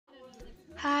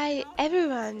Hi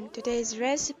everyone! Today's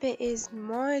recipe is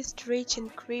moist, rich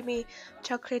and creamy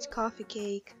chocolate coffee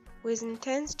cake with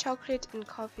intense chocolate and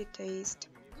coffee taste.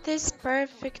 This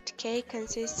perfect cake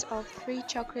consists of 3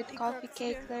 chocolate coffee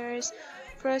cake layers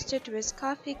frosted with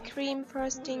coffee cream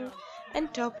frosting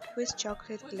and topped with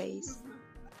chocolate glaze.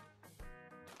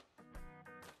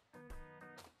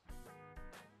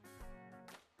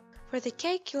 For the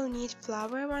cake you'll need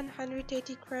flour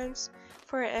 180 grams,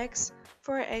 4 eggs,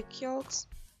 4 egg yolks,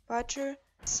 butter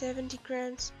 70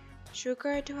 grams,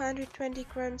 sugar 220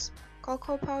 grams,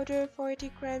 cocoa powder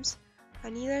 40 grams,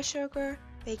 vanilla sugar,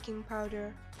 baking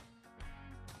powder.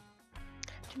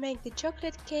 To make the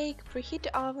chocolate cake, preheat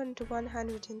the oven to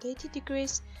 180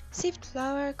 degrees, sift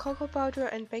flour, cocoa powder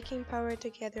and baking powder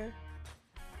together.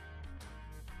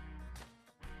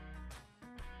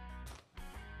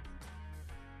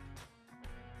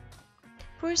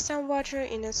 Pour some water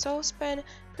in a saucepan,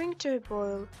 bring to a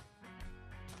boil.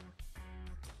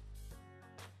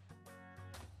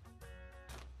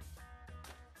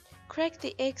 Crack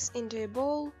the eggs into a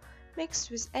bowl,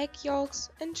 mix with egg yolks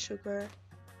and sugar.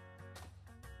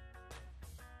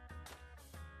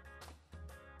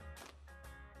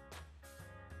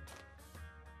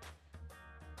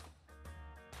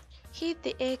 Heat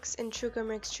the eggs and sugar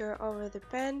mixture over the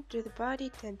pan to the body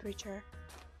temperature.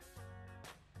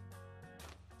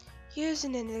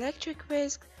 Using an electric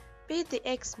whisk, beat the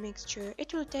eggs mixture.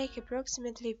 It will take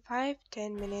approximately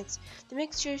 5–10 minutes. The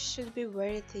mixture should be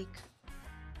very thick.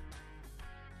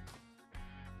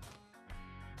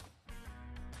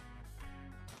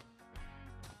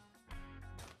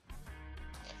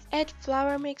 Add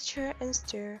flour mixture and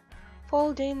stir.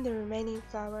 Fold in the remaining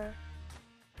flour.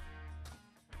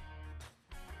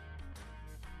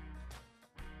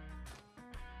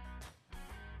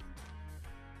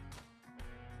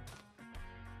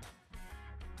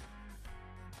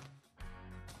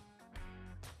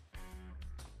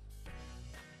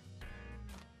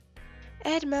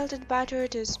 Add melted butter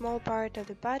to a small part of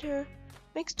the batter.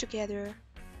 Mix together.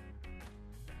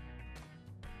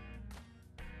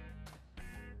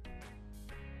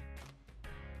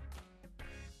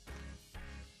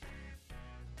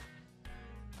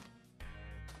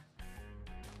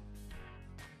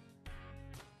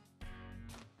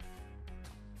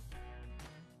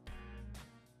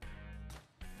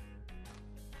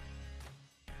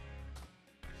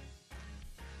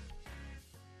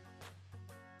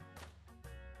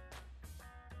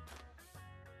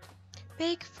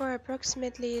 Bake for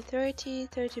approximately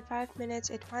 30–35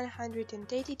 minutes at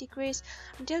 180 degrees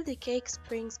until the cake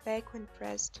springs back when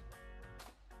pressed.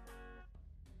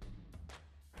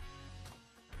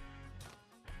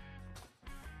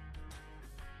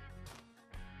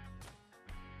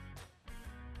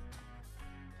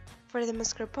 For the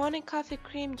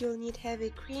mascarpone-coffee-cream you'll need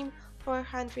heavy cream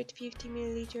 450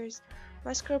 ml,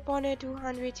 mascarpone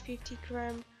 250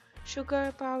 grams,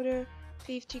 sugar powder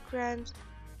 50 grams,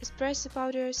 espresso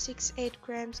powder 6–8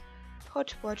 grams,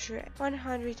 hot water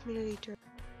 100 ml.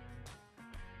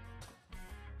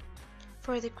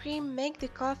 For the cream, make the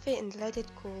coffee and let it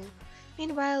cool.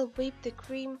 Meanwhile, whip the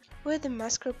cream with the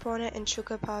mascarpone and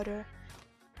sugar powder.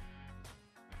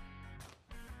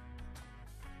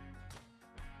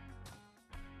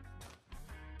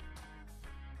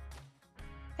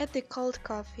 Add the cold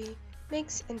coffee,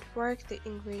 mix and work the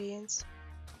ingredients.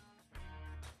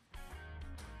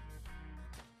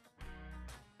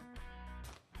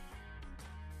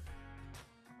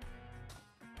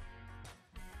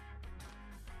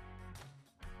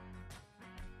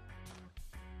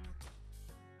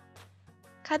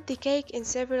 Cut the cake in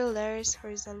several layers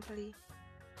horizontally.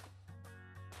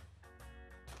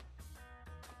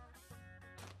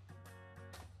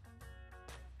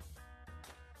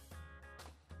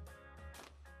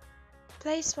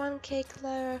 Place one cake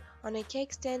layer on a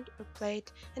cake stand or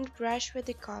plate and brush with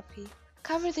the coffee.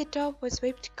 Cover the top with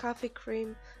whipped coffee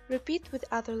cream. Repeat with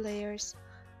other layers.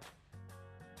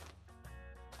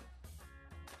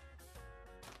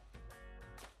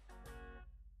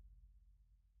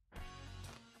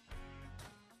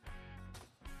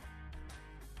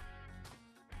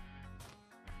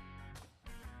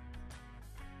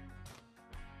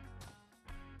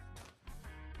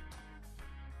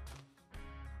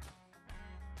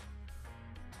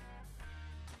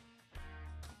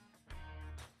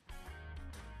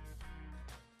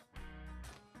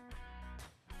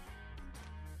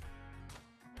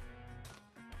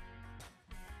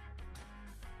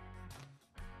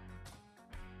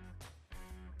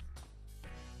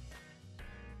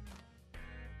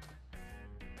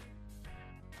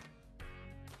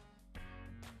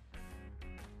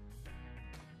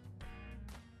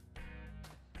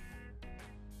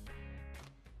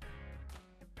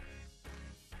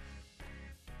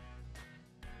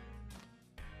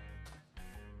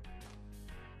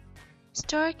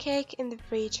 Store cake in the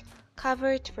fridge,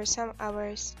 covered for some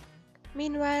hours.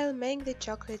 Meanwhile, make the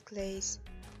chocolate glaze.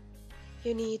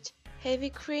 You need heavy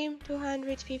cream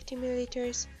 250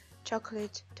 ml,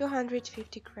 chocolate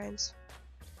 250 grams.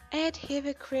 Add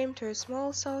heavy cream to a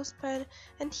small saucepan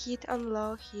and heat on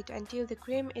low heat until the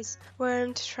cream is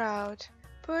warmed throughout.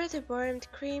 Pour the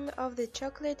warmed cream over the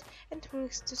chocolate and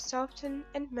mix to soften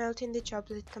and melt in the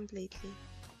chocolate completely.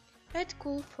 Let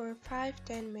cool for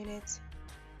 5–10 minutes.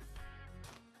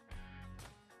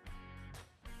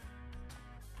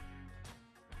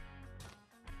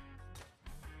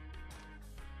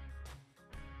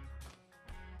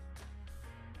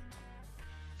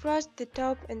 Frost the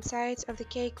top and sides of the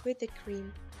cake with the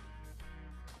cream.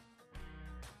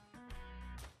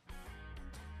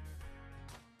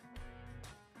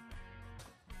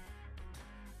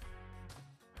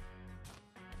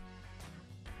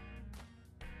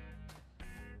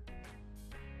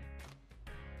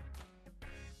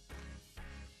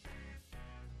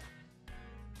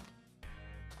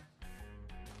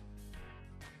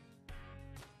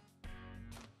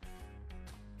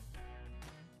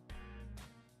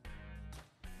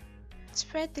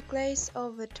 Spread the glaze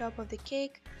over the top of the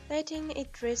cake, letting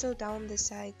it drizzle down the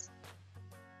sides.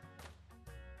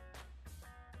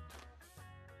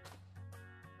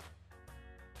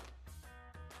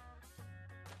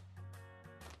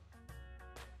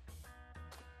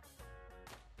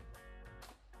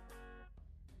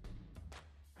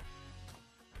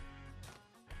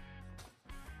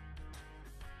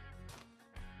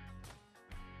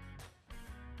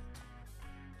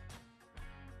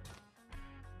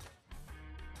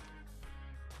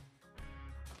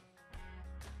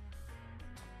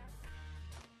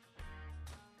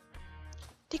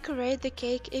 Decorate the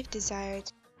cake if desired.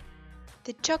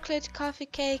 The chocolate coffee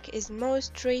cake is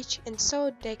most rich and so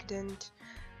decadent.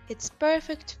 It's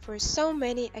perfect for so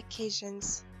many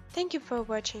occasions. Thank you for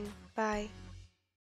watching. Bye.